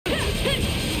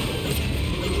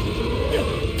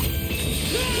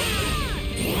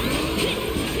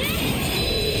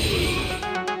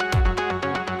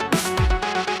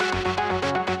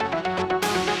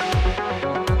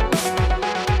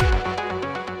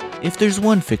If there's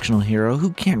one fictional hero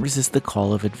who can't resist the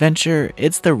call of adventure,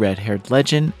 it's the red-haired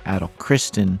legend, Adol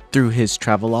Christin. Through his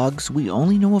travelogues, we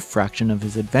only know a fraction of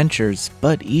his adventures,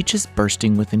 but each is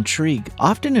bursting with intrigue,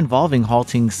 often involving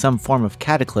halting some form of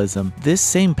cataclysm. This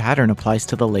same pattern applies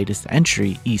to the latest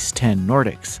entry, East 10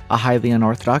 Nordics, a highly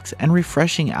unorthodox and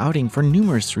refreshing outing for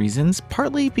numerous reasons,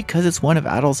 partly because it's one of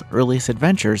Adol's earliest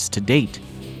adventures to date.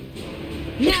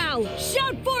 Now,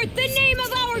 shout forth the name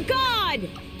of our god!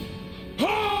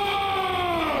 Huh?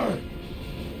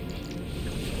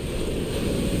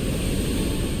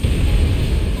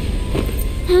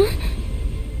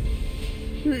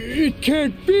 It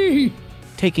can't be!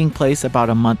 Taking place about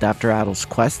a month after Adol's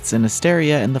quests in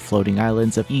Asteria and the floating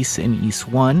islands of Ys in Ys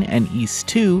 1 and Ys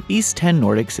 2, East 10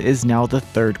 Nordics is now the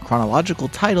third chronological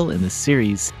title in the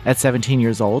series. At 17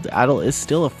 years old, Adol is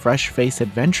still a fresh-faced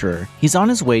adventurer. He's on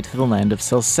his way to the land of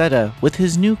Silseta with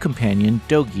his new companion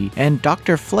Dogi and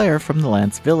Dr. Flair from the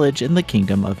Lance village in the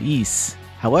kingdom of Ys.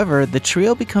 However, the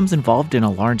trio becomes involved in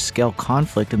a large-scale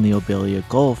conflict in the Obelia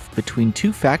Gulf between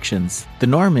two factions, the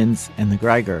Normans and the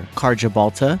Greiger. Karja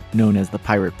Balta, known as the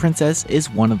Pirate Princess,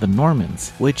 is one of the Normans,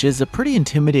 which is a pretty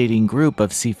intimidating group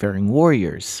of seafaring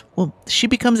warriors. Well, she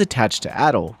becomes attached to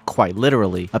Adol, quite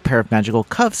literally. A pair of magical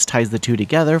cuffs ties the two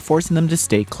together, forcing them to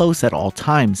stay close at all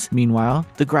times. Meanwhile,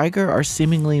 the Greiger are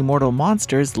seemingly immortal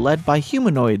monsters led by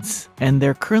humanoids, and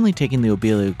they're currently taking the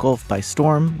Obelia Gulf by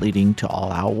storm, leading to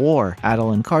all-out war.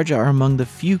 Adol and Karja are among the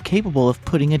few capable of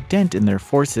putting a dent in their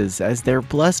forces, as they're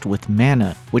blessed with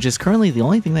mana, which is currently the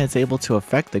only thing that's able to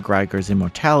affect the Greiger's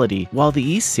immortality. While the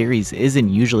Ys series isn't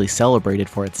usually celebrated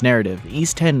for its narrative,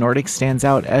 East 10 Nordics stands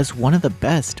out as one of the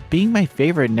best, being my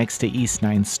favorite next to Ys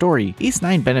 9's story. Ys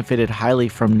 9 benefited highly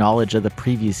from knowledge of the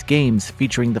previous games,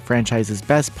 featuring the franchise's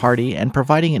best party and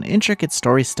providing an intricate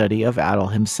story study of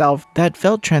Adol himself that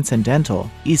felt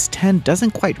transcendental. Ys 10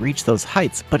 doesn't quite reach those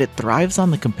heights, but it thrives on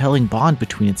the compelling bond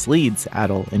between its leads,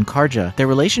 Adol and Karja. Their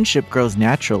relationship grows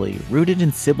naturally, rooted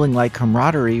in sibling-like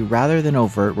camaraderie rather than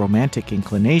overt romantic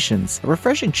inclinations, a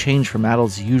refreshing change from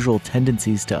Adol's usual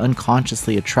tendencies to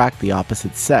unconsciously attract the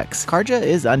opposite sex. Karja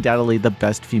is undoubtedly the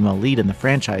best female lead in the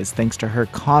franchise thanks to her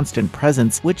constant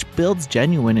presence, which builds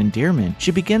genuine endearment.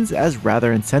 She begins as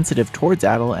rather insensitive towards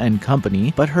Adol and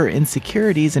company, but her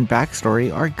insecurities and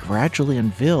backstory are gradually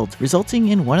unveiled, resulting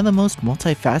in one of the most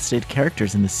multifaceted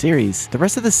characters in the series. The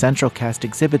rest of the central cast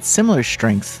exhibits similar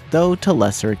strengths, though to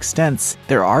lesser extents.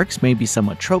 Their arcs may be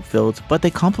somewhat trope-filled, but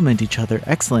they complement each other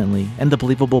excellently, and the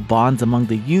believable bonds among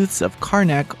the youths of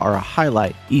Karnak are a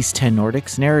highlight. East 10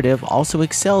 Nordics' narrative also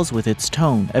excels with its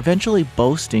tone, eventually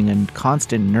boasting a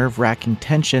constant nerve-wracking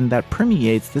tension that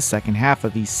permeates the second half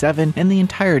of Ys 7 and the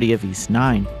entirety of Ys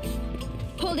 9.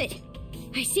 Hold it!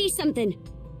 I see something.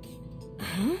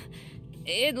 Huh?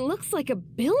 It looks like a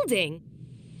building.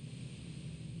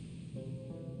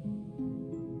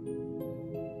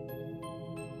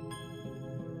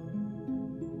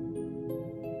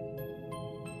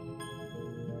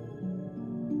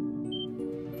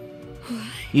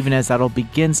 Even as Adol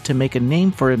begins to make a name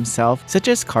for himself, such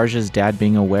as Karja's dad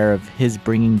being aware of his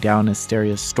bringing down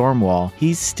Asteria's storm wall,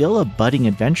 he's still a budding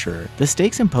adventurer. The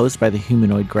stakes imposed by the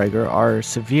humanoid Greiger are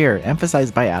severe,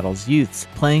 emphasized by Adol's youths.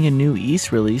 Playing a new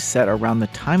Ys release set around the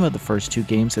time of the first two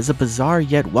games is a bizarre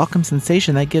yet welcome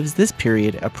sensation that gives this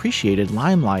period appreciated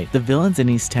limelight. The villains in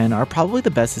Ys 10 are probably the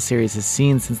best the series has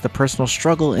seen since the personal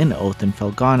struggle in Oath and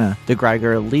Felghana. The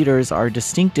Greiger leaders are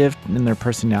distinctive in their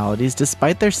personalities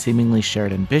despite their seemingly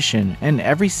shared ambition, and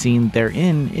every scene they're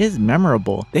in is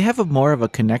memorable. They have more of a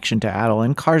connection to Adol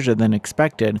and Karja than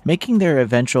expected, making their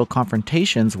eventual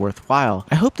confrontations worthwhile.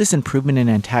 I hope this improvement in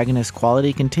antagonist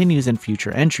quality continues in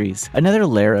future entries. Another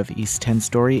layer of Ys 10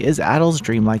 story is Adol's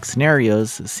dreamlike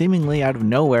scenarios, seemingly out of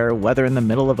nowhere, whether in the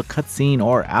middle of a cutscene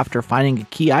or after finding a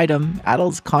key item.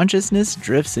 Adol's consciousness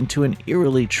drifts into an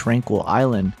eerily tranquil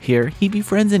island. Here, he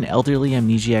befriends an elderly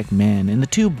amnesiac man, and the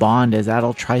two bond as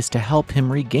Adol tries to help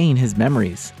him regain his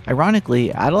memories. Ironically,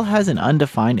 Adol has an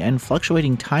undefined and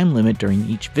fluctuating time limit during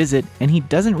each visit, and he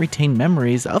doesn't retain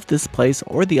memories of this place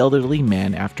or the elderly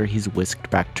man after he's whisked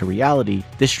back to reality.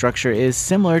 This structure is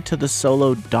similar to the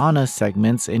solo Donna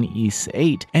segments in Ys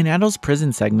 8 and Adol's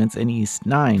prison segments in Ys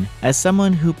 9. As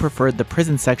someone who preferred the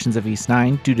prison sections of Ys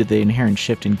 9 due to the inherent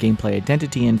shift in gameplay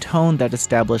identity and tone that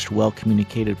established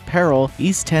well-communicated peril,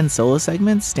 Ys 10 solo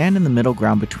segments stand in the middle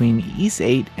ground between Ys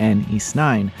 8 and Ys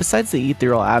 9. Besides the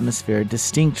ethereal atmosphere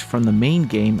distinct from the main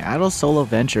game, Adol's solo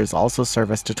ventures also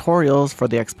serve as tutorials for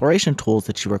the exploration tools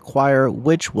that you require,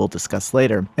 which we'll discuss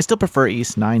later. I still prefer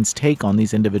Ys 9's take on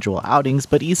these individual outings,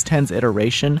 but Ys 10's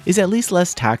iteration is at least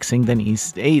less taxing than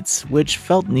Ys 8's, which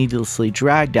felt needlessly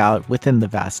dragged out within the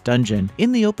vast dungeon.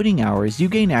 In the opening hours, you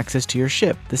gain access to your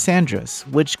ship, the Sandras,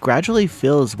 which gradually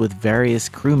fills with various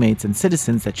crewmates and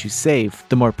citizens that you save.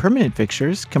 The more permanent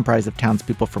fixtures, comprised of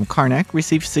townspeople from Karnak,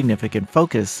 receive significant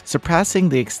focus, surpassing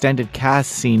the extended cast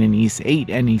seen in Ys 8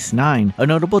 and Ys 9. A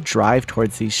notable drive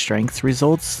towards these strengths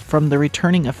results from the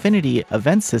returning affinity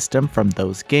event system from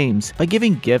those games. By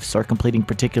giving gifts or completing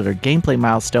particular gameplay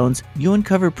milestones, you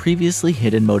uncover previously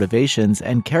hidden motivations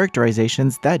and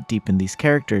characterizations that deepen these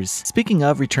characters. Speaking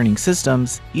of returning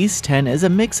systems, Ys 10 is a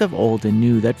mix of old and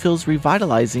new that feels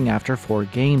revitalizing after 4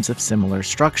 games of similar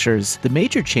structures. The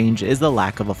major change is the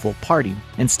lack of a full party.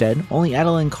 Instead, only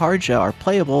Adol and Karja are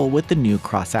playable with the new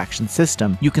cross-action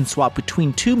system. You can swap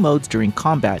between 2 modes during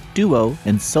combat, Duo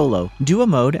and Solo. Duo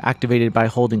mode, activated by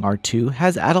holding R2,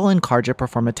 has Adol and Karja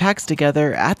perform attacks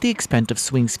together at the expense of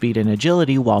swing speed and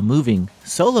agility while moving.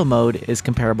 Solo mode is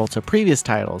comparable to previous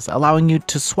titles, allowing you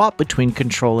to swap between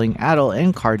controlling Adol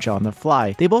and Karja on the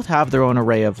fly. They both have their own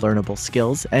array of learnable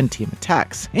skills and team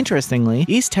attacks. Interestingly,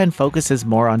 Ys 10 focuses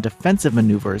more on defensive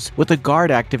maneuvers, with a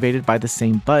guard activated by the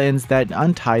same buttons that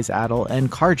unties Adol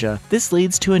and Karja. This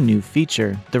leads to a new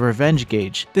feature, the Revenge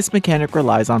Gauge. This mechanic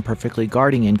relies on perfectly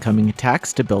guarding incoming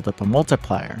attacks to build up a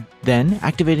multiplier. Then,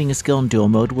 activating a skill in dual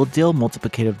mode will deal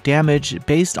multiplicative damage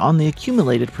based on the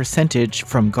accumulated percentage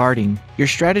from guarding. Your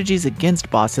strategies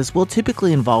against bosses will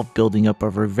typically involve building up a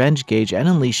revenge gauge and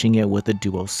unleashing it with a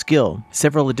duo skill.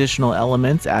 Several additional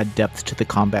elements add depth to the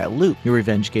combat loop. Your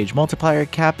revenge gauge multiplier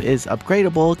cap is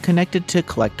upgradable, connected to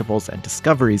collectibles and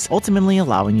discoveries, ultimately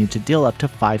allowing you to deal up to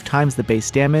 5 times the base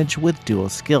damage with dual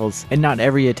skills. And not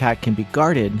every attack can be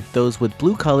guarded. Those with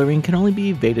blue coloring can only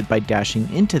be evaded by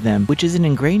dashing into them, which is an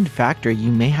ingrained factor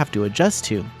you may have to adjust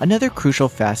to. Another crucial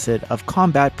facet of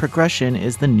combat progression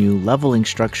is the new leveling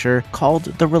structure called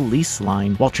the release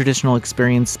line. While traditional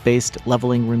experience-based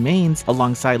leveling remains,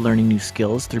 alongside learning new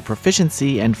skills through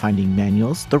proficiency and finding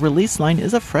manuals, the release line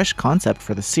is a fresh concept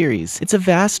for the series. It's a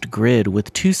vast grid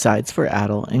with 2 sides for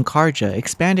Adol and Karja,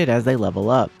 expanded as they level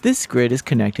up. This grid is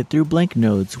connected through blank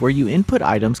nodes where you input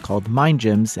items called mind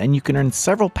gems, and you can earn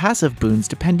several passive boons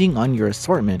depending on your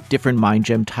assortment. Different mind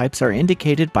gem types are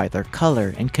indicated by their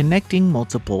color, and connecting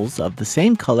multiples of the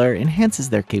same color enhances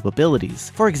their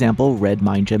capabilities. For example, red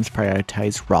mind gems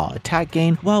prioritize raw attack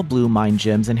gain, while blue mind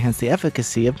gems enhance the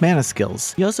efficacy of mana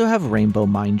skills. You also have rainbow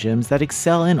mind gems that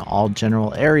excel in all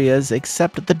general areas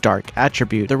except the dark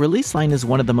attribute. The release line is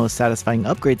one of the most satisfying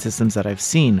upgrade systems that I've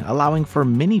seen, allowing for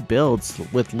many builds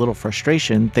with little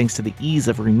frustration thanks to the ease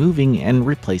of removing and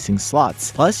replacing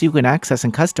slots. Plus, you can access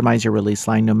and customize your release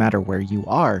line no matter where you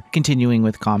are. Continuing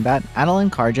with combat, Adol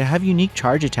and Karja have unique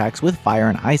charge attacks with fire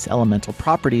and ice elemental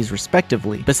properties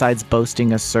respectively. Besides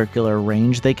boasting a circular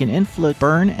range, they can inflict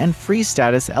burn and freeze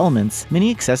status elements.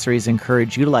 Many accessories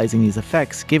encourage utilizing these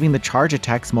effects, giving the charge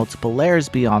attacks multiple layers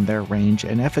beyond their range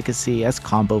and efficacy as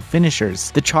combo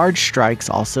finishers. The charge strikes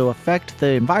also affect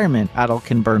the environment. Adol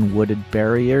can burn wooded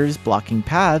barriers, blocking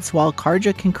paths, while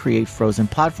Karja can create frozen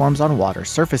platforms on water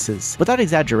surfaces. Without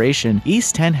exaggeration,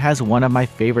 Ys 10 has one of my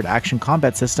favorite action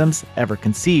combat systems ever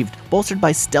conceived, bolstered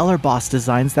by stellar boss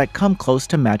designs that come close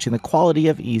to matching the quality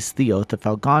of Ys the Oath of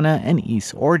Felghana and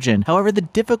Ys Origin. However, the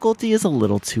difficulty is a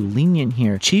little too lenient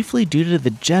here, chiefly due to the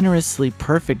generously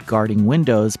perfect guarding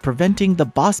windows, preventing the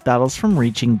boss battles from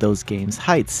reaching those games'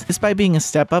 heights. Despite being a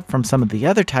step up from some of the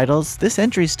other titles, this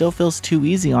entry still feels too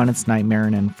easy on its Nightmare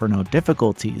and Inferno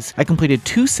difficulties. I completed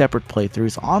 2 separate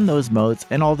playthroughs on those modes,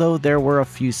 and although there were a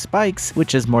few spikes,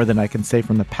 which is more than I can say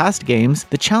from the past games,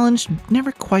 the challenge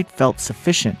never quite felt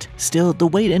sufficient. Still, the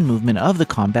weight and movement of the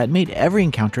combat made every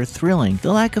encounter thrilling.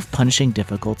 The lack of punishing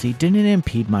difficulty didn't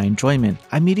impede my enjoyment.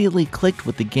 I immediately clicked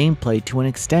with the gameplay to an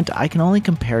extent I can only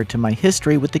compare to my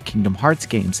history with the Kingdom Hearts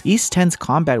games. Ys 10's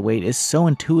combat weight is so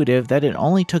intuitive that it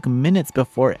only took minutes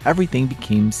before everything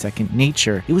became second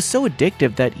nature. It was so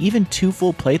addictive that even 2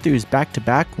 full playthroughs back to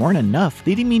back weren't enough,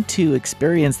 leading me to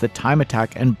experience the time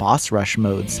attack and boss rush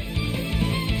modes.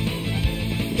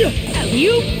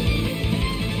 You?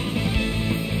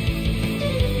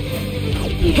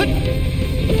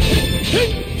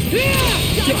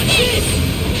 Get this!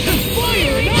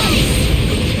 Fire and ice!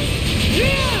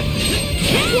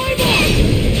 Fly more!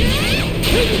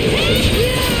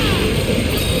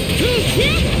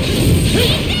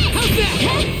 How's that?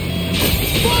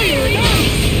 Fire and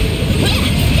ice!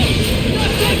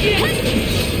 Not done yet!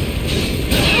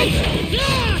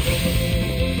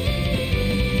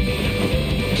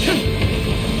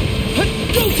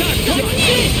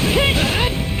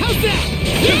 How's that?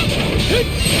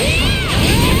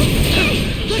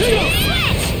 Let's go!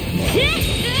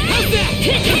 How's that? How's that?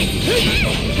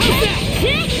 How's that?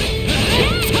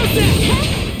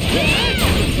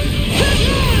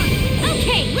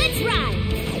 Okay, let's ride.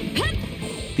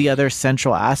 The other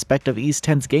central aspect of Ys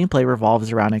 10's gameplay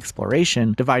revolves around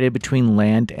exploration, divided between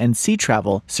land and sea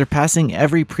travel. Surpassing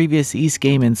every previous Ys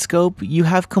game in scope, you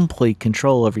have complete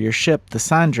control over your ship, the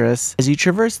Sandras, as you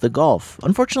traverse the Gulf.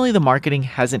 Unfortunately, the marketing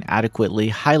hasn't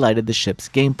adequately highlighted the ship's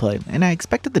gameplay, and I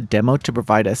expected the demo to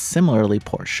provide a similarly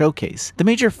poor showcase. The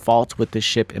major fault with the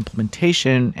ship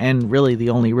implementation, and really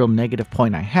the only real negative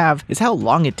point I have, is how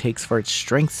long it takes for its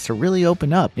strengths to really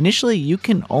open up. Initially, you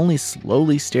can only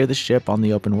slowly steer the ship on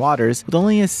the open waters with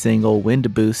only a single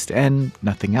wind boost and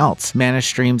nothing else. Mana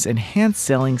streams enhance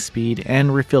sailing speed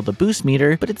and refill the boost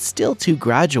meter, but it's still too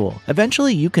gradual.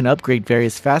 Eventually, you can upgrade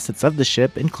various facets of the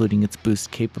ship, including its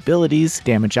boost capabilities,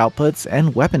 damage outputs,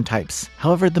 and weapon types.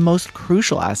 However, the most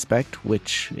crucial aspect,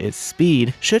 which is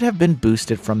speed, should have been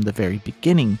boosted from the very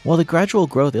beginning. While the gradual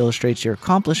growth illustrates your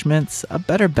accomplishments, a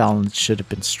better balance should have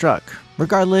been struck.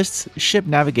 Regardless, ship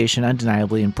navigation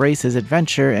undeniably embraces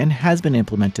adventure and has been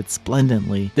implemented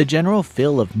splendidly. The general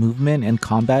feel of movement and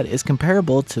combat is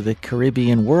comparable to the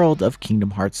Caribbean world of Kingdom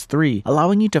Hearts 3,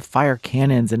 allowing you to fire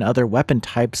cannons and other weapon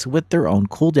types with their own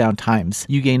cooldown times.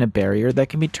 You gain a barrier that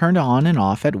can be turned on and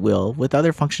off at will, with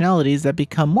other functionalities that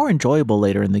become more enjoyable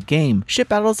later in the game. Ship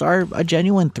battles are a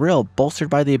genuine thrill, bolstered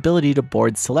by the ability to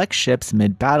board select ships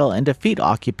mid-battle and defeat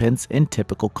occupants in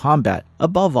typical combat.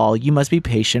 Above all, you must be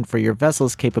patient for your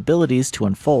vessel's capabilities to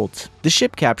unfold. The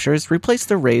ship captures replace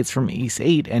the raids from Ys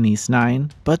 8 and Ys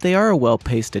 9, but they are a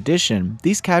well-paced addition.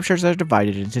 These captures are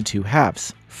divided into two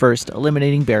halves. First,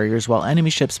 eliminating barriers while enemy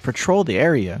ships patrol the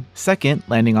area. Second,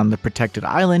 landing on the protected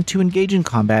island to engage in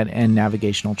combat and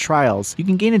navigational trials. You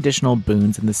can gain additional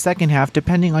boons in the second half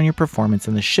depending on your performance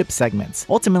in the ship segments.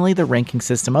 Ultimately, the ranking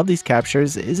system of these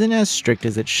captures isn't as strict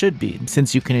as it should be,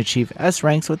 since you can achieve S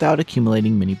ranks without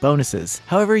accumulating many bonuses.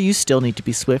 However, you still need to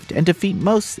be swift and defeat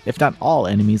most, if not all,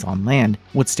 enemies on land.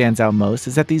 What stands out most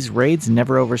is that these raids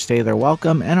never overstay their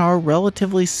welcome and are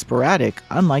relatively sporadic,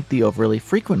 unlike the overly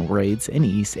frequent raids in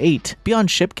Ys 8.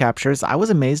 Beyond ship captures, I was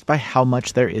amazed by how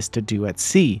much there is to do at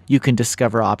sea. You can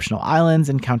discover optional islands,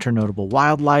 encounter notable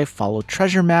wildlife, follow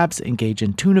treasure maps, engage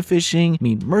in tuna fishing,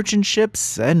 meet merchant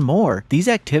ships, and more. These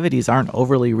activities aren't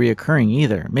overly reoccurring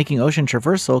either, making ocean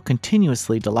traversal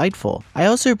continuously delightful. I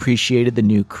also appreciated the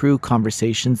new crew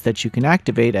conversations that you can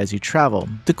activate as you travel.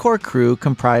 The core crew,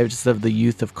 comprised of the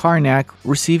youth of Karnak,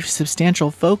 received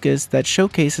substantial focus that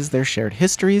showcases their shared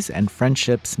histories and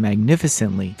friendships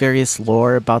magnificently. Various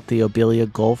lore about the Obelia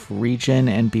Gulf region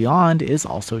and beyond is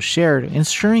also shared,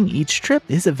 ensuring each trip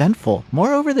is eventful.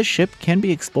 Moreover, the ship can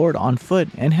be explored on foot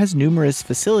and has numerous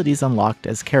facilities unlocked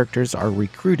as characters are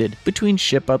recruited. Between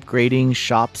ship upgrading,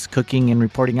 shops, cooking, and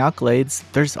reporting accolades,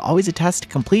 there's always a task to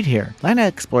complete here. Land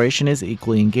exploration is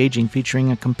equally engaging,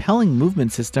 featuring a compelling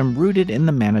movement system rooted in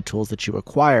the mana tools that you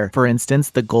acquire. For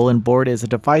instance, the Golan board is a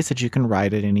device that you can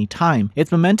ride at any time.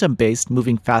 It's momentum-based,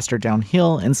 moving faster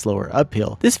downhill and slower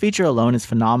uphill. This feature alone is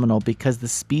phenomenal because the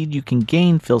speed you can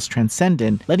gain feels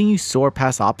transcendent, letting you soar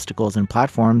past obstacles and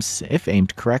platforms if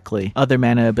aimed correctly. Other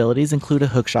mana abilities include a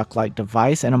hookshot-like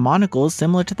device and a monocle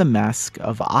similar to the Mask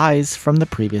of Eyes from the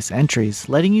previous entries,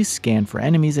 letting you scan for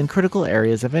enemies in critical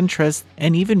areas of interest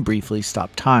and even briefly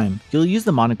stop time. You'll use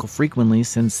the monocle frequently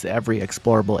since every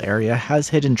explorable area has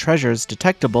hidden treasures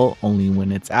detectable only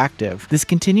when it's active. This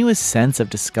continuous sense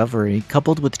of discovery,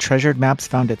 coupled with treasured maps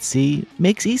found at sea,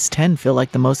 makes Ys 10 feel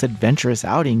like the most adventurous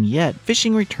outing yet.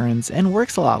 Fishing returns and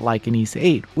works a lot like in Ys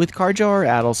 8, with Carjo or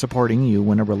Adol supporting you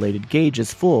when a related gauge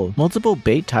is full. Multiple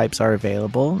bait types are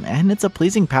available, and it's a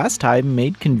pleasing pastime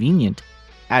made convenient.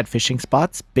 At fishing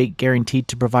spots, bait guaranteed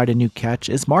to provide a new catch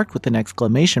is marked with an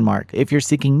exclamation mark. If you're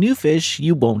seeking new fish,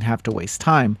 you won't have to waste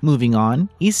time. Moving on,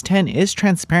 Ys 10 is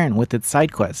transparent with its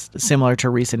side quests, similar to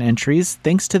recent entries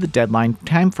thanks to the deadline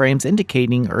timeframes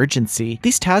indicating urgency.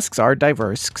 These tasks are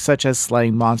diverse, such as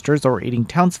slaying monsters or aiding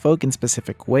townsfolk in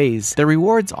specific ways. The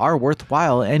rewards are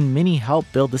worthwhile and many help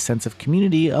build a sense of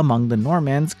community among the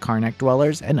Normans, Karnak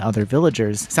dwellers, and other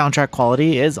villagers. Soundtrack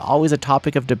quality is always a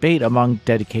topic of debate among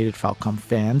dedicated Falcom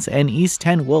fans. fans, and East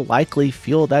 10 will likely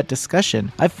fuel that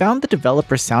discussion. I've found the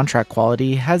developer's soundtrack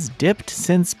quality has dipped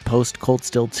since post Cold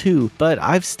Steel 2, but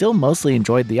I've still mostly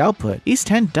enjoyed the output. East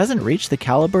 10 doesn't reach the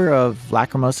caliber of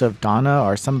Lacrimosa of Donna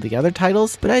or some of the other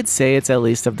titles, but I'd say it's at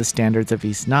least of the standards of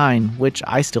East 9, which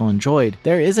I still enjoyed.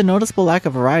 There is a noticeable lack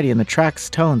of variety in the track's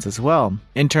tones as well.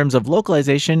 In terms of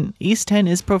localization, East 10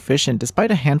 is proficient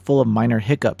despite a handful of minor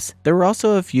hiccups. There were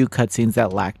also a few cutscenes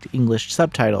that lacked English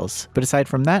subtitles, but aside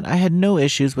from that, I had no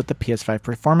issues with the PS5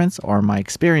 performance or my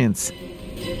experience.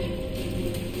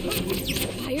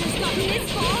 Fire's gotten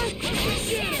this far?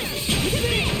 Switch!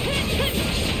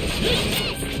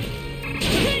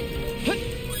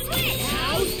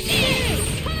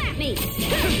 Come at me!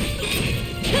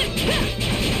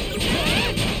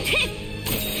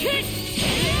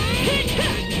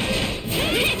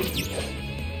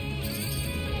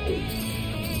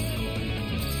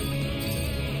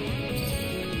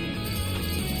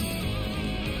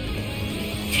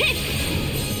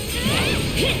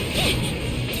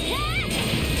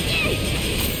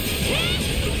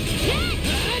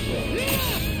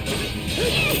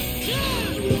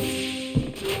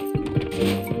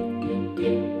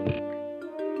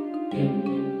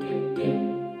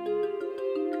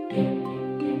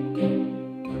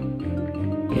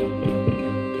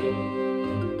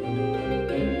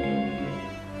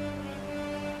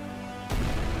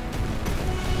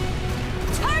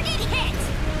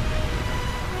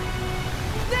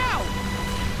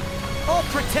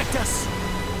 Protect us!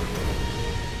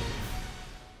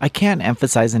 I can't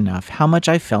emphasize enough how much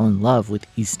I fell in love with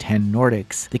East 10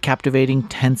 Nordics. The captivating,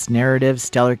 tense narrative,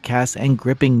 stellar cast, and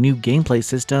gripping new gameplay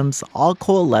systems all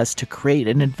coalesce to create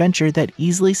an adventure that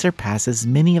easily surpasses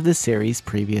many of the series'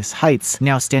 previous heights.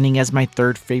 Now standing as my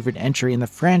third favorite entry in the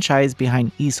franchise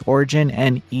behind Ys Origin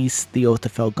and Ys the Oath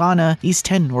of Felghana, East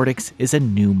 10 Nordics is a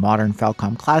new modern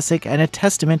Falcom classic and a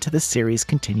testament to the series'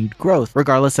 continued growth.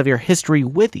 Regardless of your history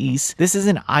with Ys, this is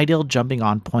an ideal jumping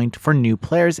on point for new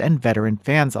players and veteran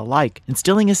fans alike,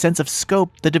 instilling a sense of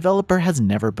scope the developer has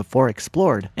never before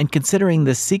explored. And considering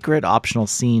the secret optional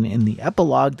scene in the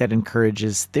epilogue that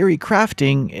encourages theory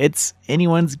crafting, it's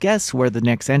anyone's guess where the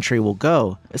next entry will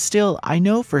go. Still, I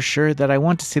know for sure that I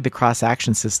want to see the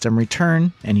cross-action system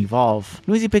return and evolve.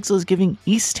 Noisy Pixel is giving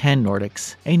East 10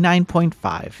 Nordics a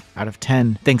 9.5 out of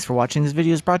 10. Thanks for watching. This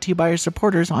video is brought to you by our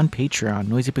supporters on Patreon.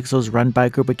 Noisy Pixel is run by a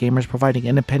group of gamers providing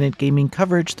independent gaming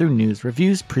coverage through news,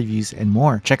 reviews, previews, and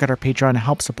more. Check out our Patreon to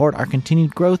help support our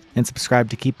continued growth and subscribe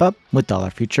to keep up with all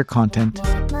our future content.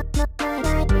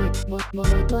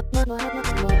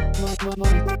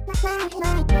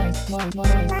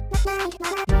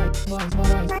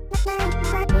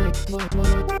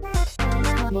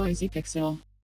 Noisy Pixel.